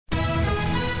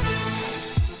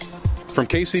From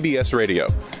KCBS Radio,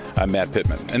 I'm Matt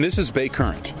Pitman, and this is Bay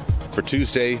Current for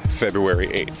Tuesday, February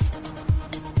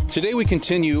 8th. Today we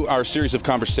continue our series of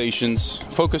conversations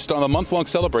focused on the month-long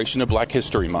celebration of Black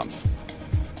History Month.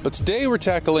 But today we're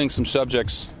tackling some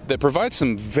subjects that provide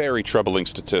some very troubling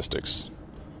statistics.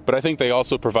 But I think they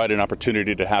also provide an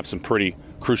opportunity to have some pretty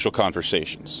crucial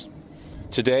conversations.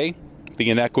 Today, the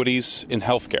inequities in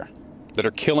healthcare that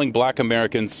are killing Black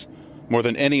Americans more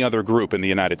than any other group in the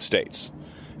United States.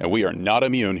 And we are not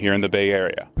immune here in the Bay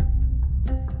Area.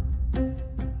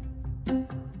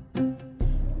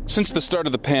 Since the start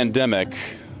of the pandemic,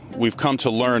 we've come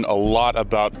to learn a lot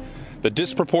about the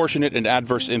disproportionate and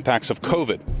adverse impacts of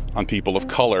COVID on people of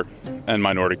color and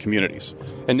minority communities.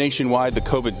 And nationwide, the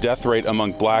COVID death rate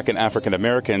among Black and African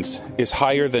Americans is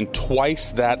higher than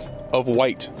twice that of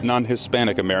white,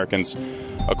 non-Hispanic Americans,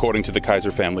 according to the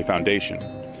Kaiser Family Foundation.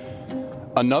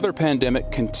 Another pandemic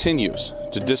continues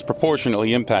to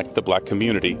disproportionately impact the Black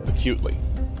community acutely: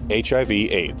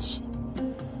 HIV/AIDS.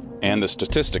 And the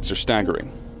statistics are staggering.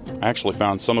 I actually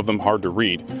found some of them hard to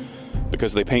read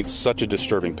because they paint such a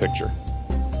disturbing picture.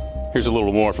 Here's a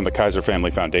little more from the Kaiser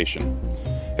Family Foundation.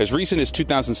 As recent as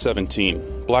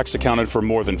 2017, Blacks accounted for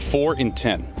more than 4 in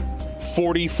 10,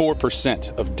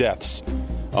 44% of deaths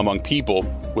among people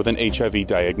with an HIV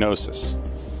diagnosis.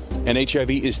 And HIV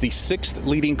is the 6th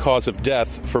leading cause of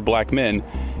death for Black men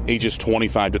ages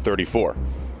 25 to 34,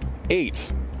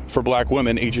 8th for Black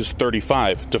women ages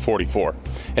 35 to 44.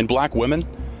 And Black women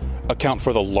account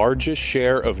for the largest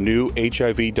share of new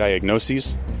HIV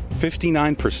diagnoses,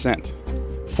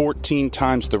 59%, 14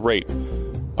 times the rate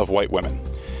of white women.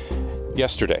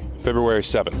 Yesterday, February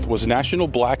 7th, was National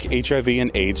Black HIV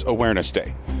and AIDS Awareness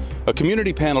Day. A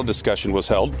community panel discussion was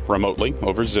held remotely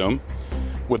over Zoom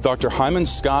with Dr. Hyman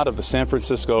Scott of the San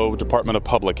Francisco Department of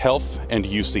Public Health and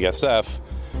UCSF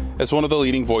as one of the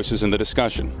leading voices in the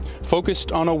discussion,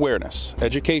 focused on awareness,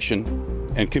 education,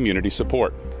 and community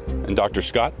support. And Dr.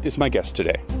 Scott is my guest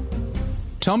today.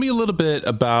 Tell me a little bit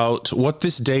about what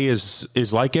this day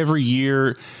is like every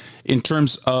year in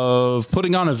terms of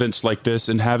putting on events like this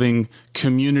and having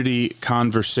community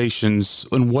conversations.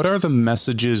 And what are the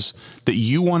messages that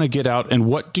you want to get out, and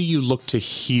what do you look to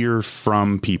hear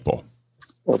from people?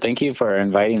 Well, thank you for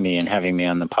inviting me and having me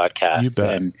on the podcast. You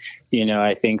bet. And,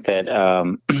 I think that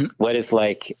what is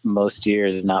like most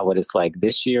years is not what it's like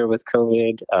this year with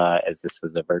COVID, as this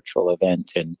was a virtual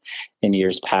event and in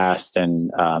years past. And,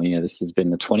 this has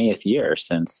been the 20th year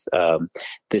since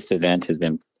this event has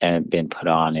been put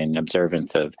on in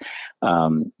observance of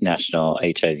National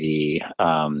HIV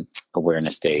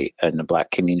Awareness Day in the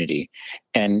Black community.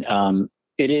 And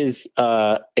it is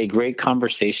a great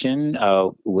conversation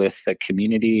with the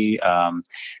community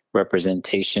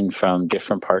representation from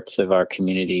different parts of our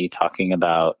community, talking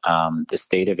about the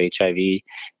state of HIV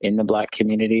in the Black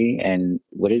community and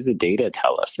what does the data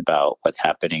tell us about what's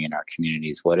happening in our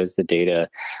communities? What does the data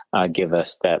give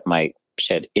us that might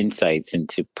shed insights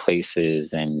into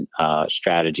places and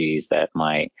strategies that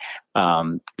might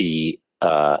be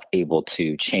able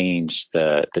to change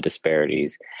the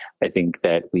disparities. I think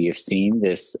that we have seen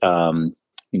this,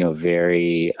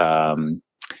 very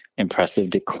impressive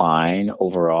decline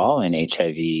overall in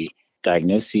HIV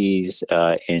diagnoses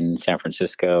in San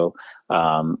Francisco,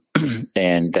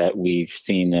 and that we've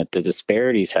seen that the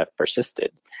disparities have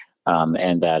persisted,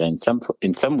 and that in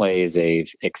some ways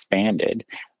they've expanded.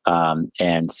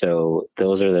 And so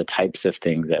those are the types of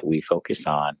things that we focus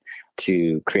on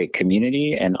to create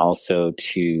community and also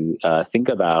to think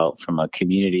about from a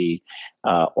community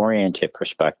oriented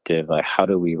perspective, like how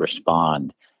do we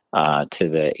respond to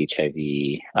the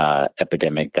HIV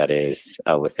epidemic that is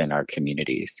within our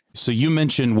communities. So you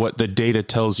mentioned what the data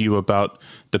tells you about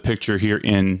the picture here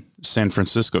in San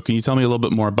Francisco. Can you tell me a little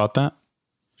bit more about that?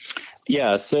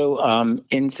 Yeah, so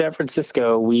in San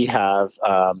Francisco, we have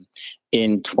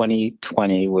in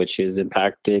 2020, which is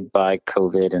impacted by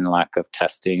COVID and lack of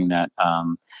testing that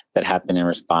happened in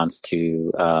response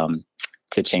to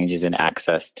changes in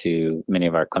access to many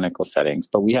of our clinical settings.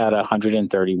 But we had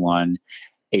 131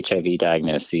 HIV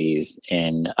diagnoses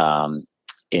in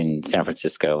San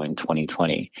Francisco in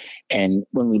 2020. And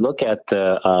when we look at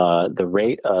the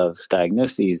rate of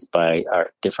diagnoses by our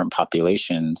different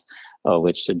populations,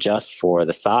 which adjusts for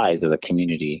the size of the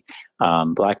community,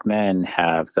 Black men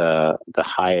have the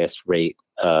highest rate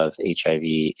of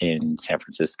HIV in San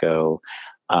Francisco,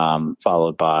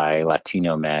 followed by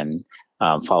Latino men,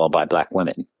 followed by Black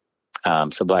women.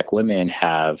 So Black women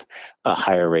have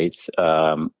higher rates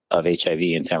of HIV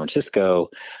in San Francisco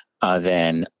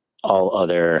than all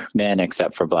other men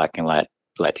except for Black and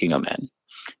Latino men.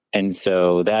 And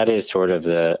so that is sort of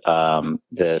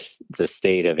the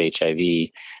state of HIV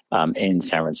in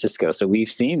San Francisco. So we've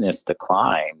seen this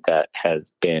decline that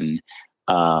has been,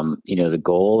 the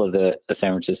goal of the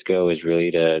San Francisco is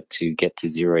really to get to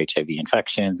zero HIV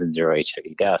infections and zero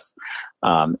HIV deaths.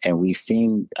 And we've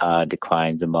seen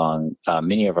declines among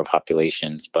many of our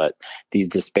populations, but these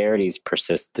disparities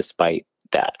persist despite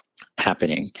that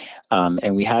happening.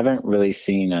 And we haven't really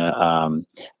seen a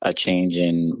change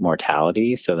in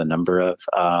mortality. So the number of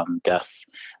deaths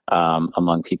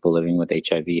among people living with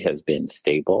HIV has been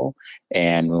stable.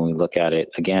 And when we look at it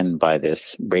again by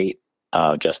this rate,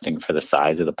 adjusting for the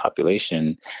size of the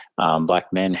population,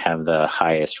 Black men have the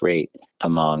highest rate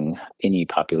among any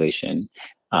population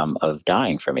of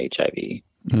dying from HIV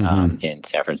in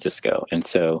San Francisco. And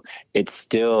so it's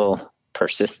still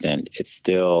persistent. It's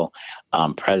still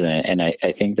present. And I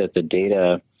think that the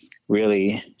data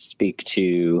really speak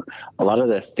to a lot of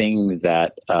the things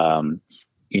that,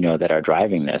 that are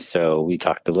driving this. So we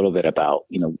talked a little bit about,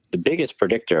 the biggest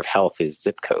predictor of health is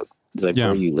zip code. It's like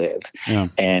where you live. Yeah.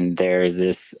 And there's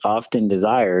this often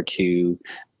desire to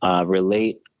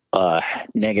relate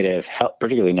negative health,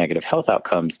 particularly negative health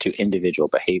outcomes, to individual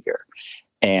behavior.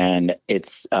 And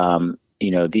it's,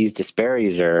 these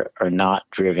disparities are not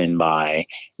driven by,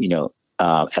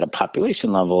 at a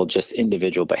population level, just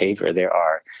individual behavior. There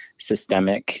are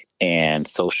systemic and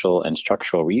social and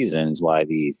structural reasons why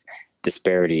these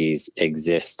disparities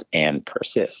exist and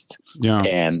persist. Yeah.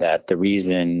 And that the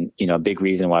reason, a big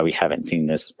reason why we haven't seen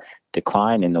this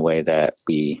decline in the way that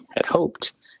we had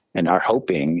hoped and are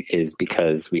hoping is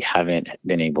because we haven't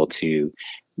been able to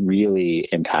really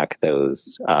impact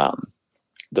those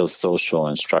social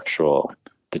and structural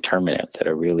determinants that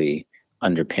are really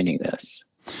underpinning this.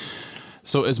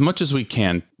 So as much as we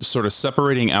can, sort of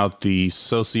separating out the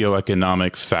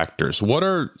socioeconomic factors, what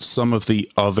are some of the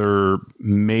other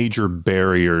major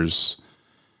barriers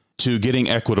to getting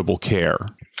equitable care?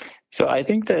 So I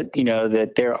think that,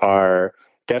 that there are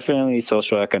definitely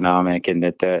socioeconomic, and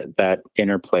that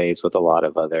interplays with a lot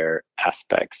of other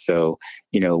aspects. So,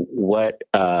 what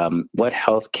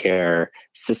healthcare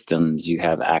systems you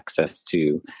have access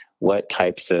to, what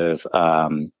types of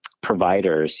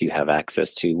providers you have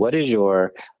access to, what is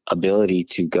your ability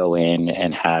to go in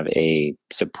and have a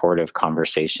supportive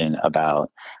conversation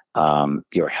about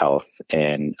your health,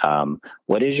 and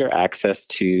what is your access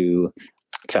to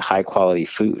high quality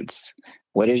foods?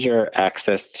 What is your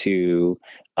access to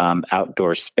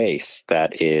outdoor space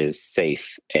that is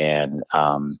safe and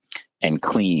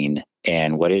clean?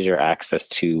 And what is your access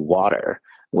to water?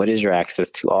 What is your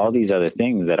access to all these other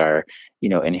things that are,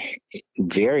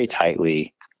 very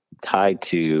tightly tied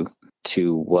to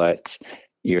what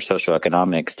your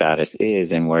socioeconomic status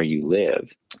is and where you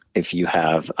live? If you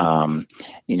have,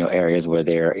 areas where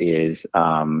there is,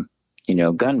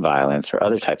 gun violence or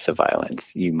other types of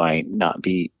violence, you might not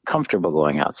be comfortable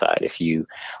going outside. If you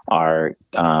are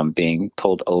being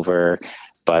pulled over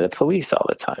by the police all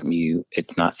the time,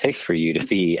 it's not safe for you to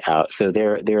be out. So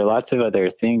there are lots of other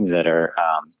things that are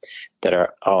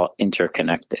all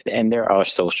interconnected, and there are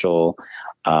social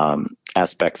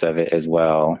aspects of it as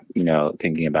well.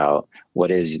 Thinking about what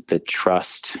is the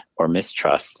trust or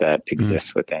mistrust that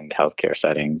exists within healthcare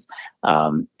settings,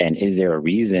 and is there a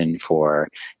reason for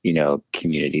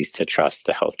communities to trust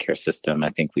the healthcare system? I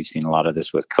think we've seen a lot of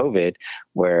this with COVID,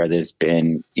 where there's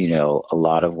been a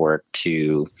lot of work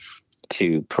to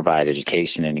provide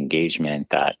education and engagement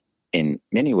that in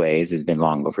many ways has been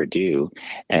long overdue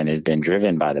and has been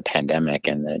driven by the pandemic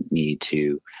and the need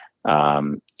to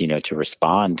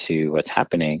respond to what's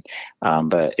happening.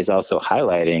 But it's also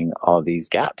highlighting all these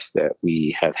gaps that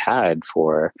we have had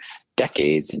for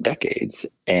decades and decades.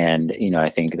 And, I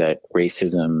think that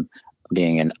racism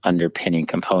being an underpinning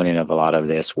component of a lot of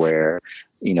this, where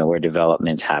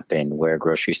developments happen, where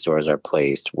grocery stores are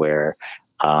placed, where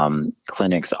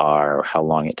clinics are, how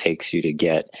long it takes you to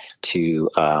get to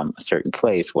a certain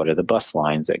place, what are the bus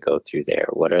lines that go through there,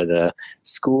 what are the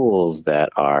schools that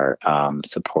are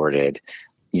supported,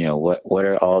 what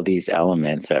are all these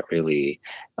elements that really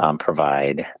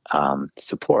provide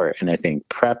support. And I think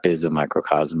PrEP is a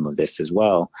microcosm of this as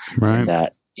well. Right.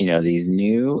 That these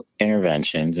new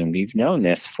interventions, and we've known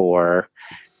this for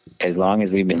as long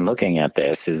as we've been looking at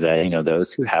this, is that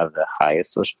those who have the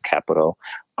highest social capital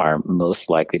are most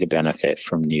likely to benefit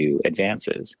from new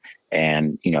advances.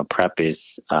 And PrEP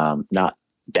is not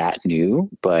that new,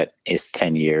 but it's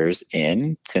 10 years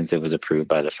in since it was approved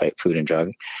by the Food and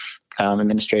Drug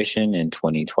administration in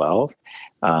 2012.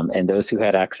 And those who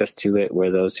had access to it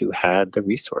were those who had the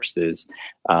resources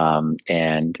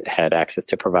and had access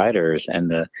to providers and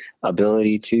the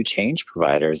ability to change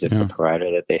providers if the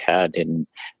provider that they had didn't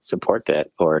support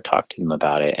that or talk to them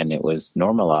about it. And it was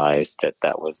normalized that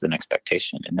that was an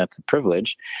expectation. And that's a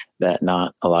privilege that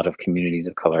not a lot of communities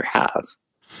of color have.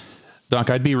 Doc,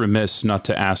 I'd be remiss not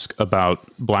to ask about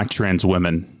Black trans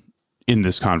women in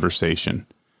this conversation.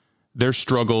 Their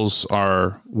struggles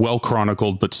are well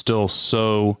chronicled, but still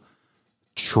so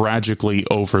tragically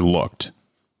overlooked.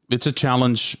 It's a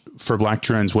challenge for Black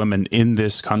trans women in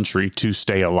this country to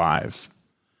stay alive.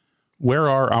 Where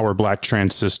are our Black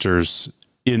trans sisters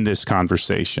in this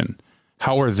conversation?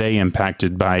 How are they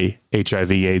impacted by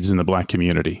HIV/AIDS in the Black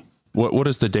community? What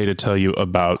does the data tell you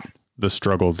about the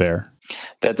struggle there?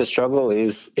 That the struggle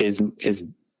is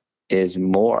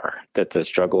more, that the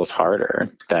struggle is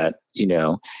harder, that,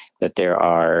 that there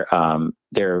are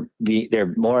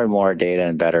more and more data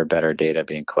and better data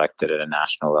being collected at a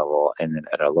national level and then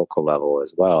at a local level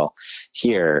as well.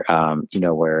 Here,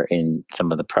 where in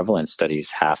some of the prevalence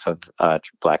studies, half of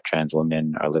Black trans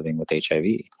women are living with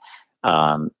HIV.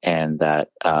 And that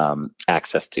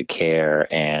access to care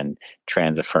and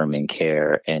trans affirming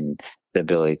care and the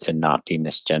ability to not be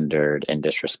misgendered and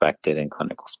disrespected in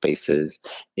clinical spaces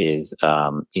is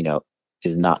not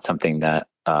something that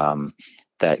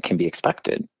that can be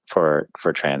expected for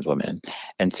trans women.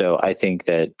 And so I think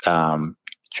that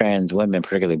trans women,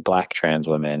 particularly Black trans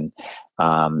women,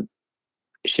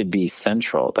 should be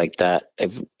central. Like that,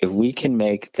 if we can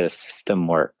make the system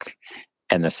work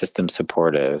and the system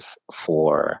supportive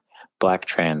for Black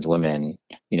trans women,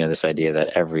 this idea that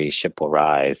every ship will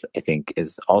rise, I think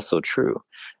is also true.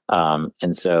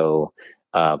 And so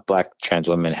Black trans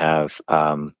women have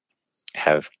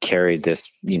carried this,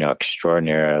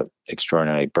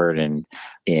 extraordinary burden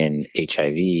in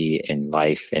HIV, in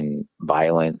life, in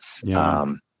violence,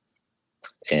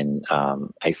 in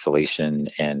isolation,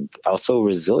 and also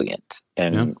resiliency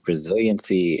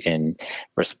in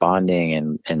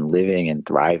responding and living and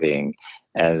thriving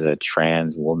as a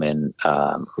trans woman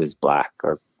who's Black,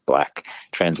 or Black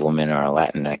trans woman, or a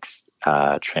Latinx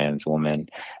trans woman.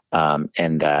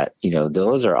 And that,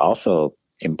 those are also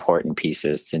important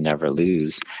pieces to never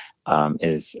lose,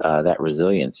 is that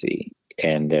resiliency.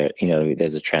 And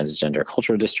there's a transgender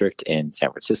cultural district in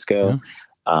San Francisco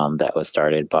that was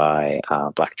started by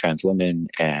Black trans women.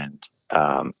 And,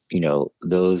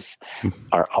 those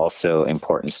are also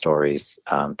important stories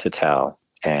to tell.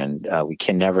 And we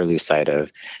can never lose sight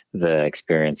of the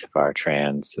experience of our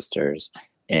trans sisters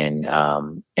in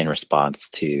response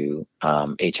to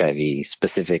HIV,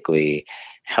 specifically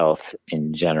health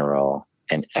in general,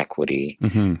 and equity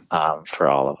for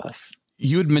all of us.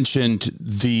 You had mentioned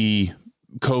the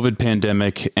COVID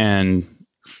pandemic and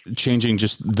changing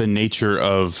just the nature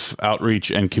of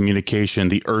outreach and communication,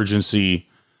 the urgency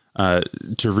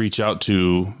to reach out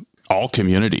to all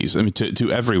communities,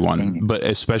 to everyone, but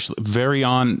especially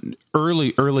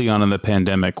early on in the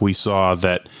pandemic, we saw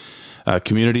that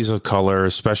communities of color,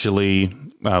 especially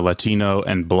Latino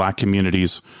and Black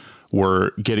communities,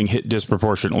 were getting hit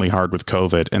disproportionately hard with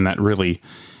COVID. And that really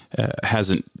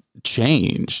hasn't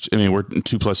changed. We're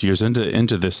 2+ years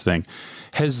into this thing.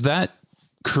 Has that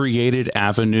created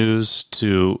avenues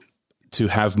to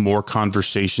have more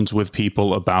conversations with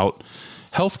people about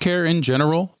healthcare in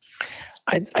general?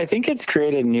 I think it's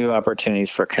created new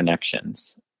opportunities for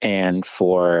connections and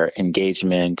for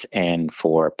engagement and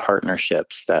for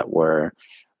partnerships that were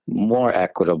more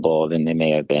equitable than they may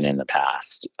have been in the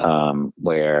past,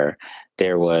 where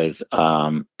there was,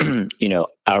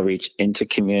 outreach into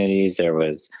communities. There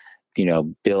was,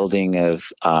 building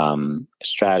of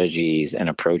strategies and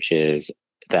approaches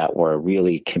that were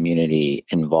really community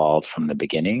involved from the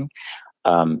beginning.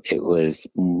 It was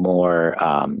more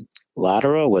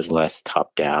lateral, was less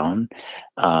top down,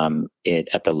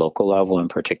 at the local level in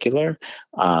particular.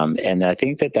 And I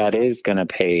think that is going to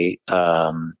pay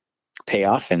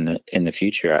off in the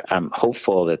future. I'm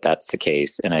hopeful that that's the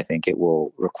case, and I think it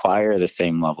will require the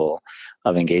same level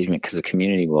of engagement because the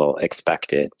community will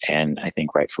expect it, and I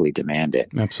think rightfully demand it.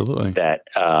 Absolutely. That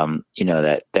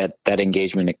that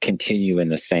engagement continue in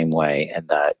the same way, and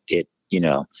that it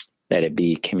that it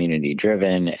be community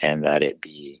driven, and that it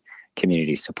be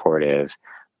community supportive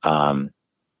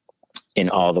in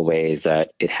all the ways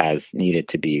that it has needed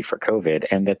to be for COVID,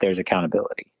 and that there's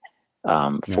accountability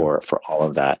for all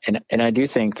of that. And I do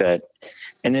think that,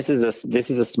 and this is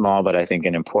a small, but I think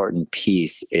an important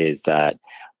piece, is that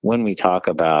when we talk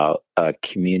about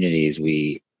communities,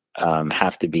 we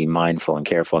have to be mindful and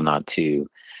careful not to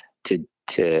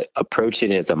to approach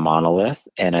it as a monolith.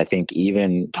 And I think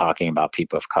even talking about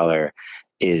people of color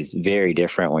is very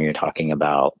different when you're talking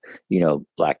about,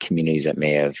 Black communities that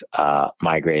may have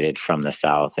migrated from the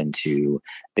South into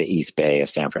the East Bay of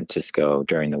San Francisco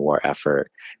during the war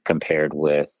effort, compared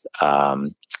with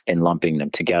and lumping them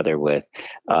together with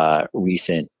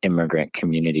recent immigrant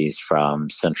communities from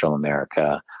Central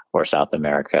America or South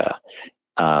America.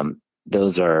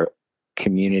 Those are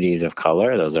communities of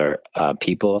color. Those are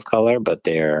people of color, but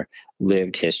their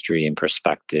lived history and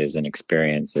perspectives and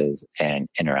experiences and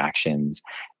interactions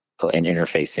and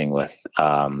interfacing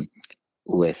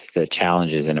with the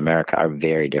challenges in America are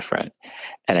very different.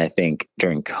 And I think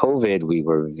during COVID, we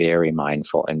were very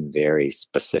mindful and very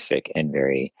specific and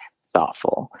very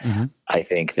thoughtful. Mm-hmm. I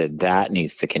think that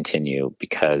needs to continue,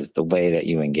 because the way that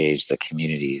you engage the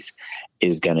communities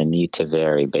is going to need to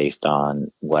vary based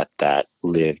on what that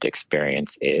lived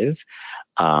experience is.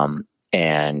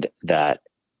 And that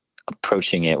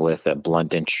approaching it with a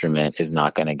blunt instrument is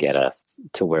not going to get us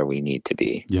to where we need to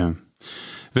be. Yeah.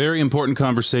 Very important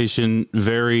conversation,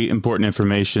 very important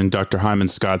information. Dr. Hyman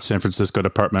Scott, San Francisco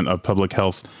Department of Public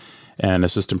Health and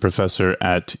assistant professor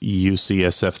at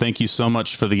UCSF. Thank you so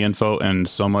much for the info and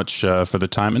so much for the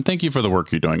time. And thank you for the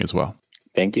work you're doing as well.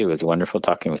 Thank you. It was wonderful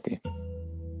talking with you.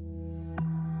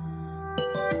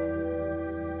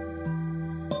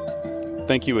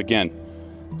 Thank you again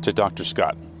to Dr.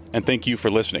 Scott. And thank you for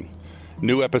listening.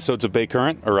 New episodes of Bay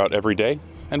Current are out every day,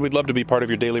 and we'd love to be part of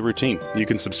your daily routine. You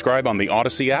can subscribe on the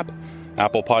Odyssey app,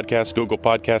 Apple Podcasts, Google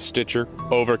Podcasts, Stitcher,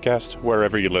 Overcast,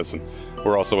 wherever you listen.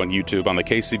 We're also on YouTube on the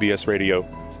KCBS Radio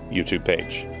YouTube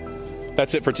page.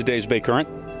 That's it for today's Bay Current.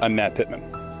 I'm Matt Pitman,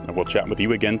 and we'll chat with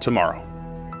you again tomorrow.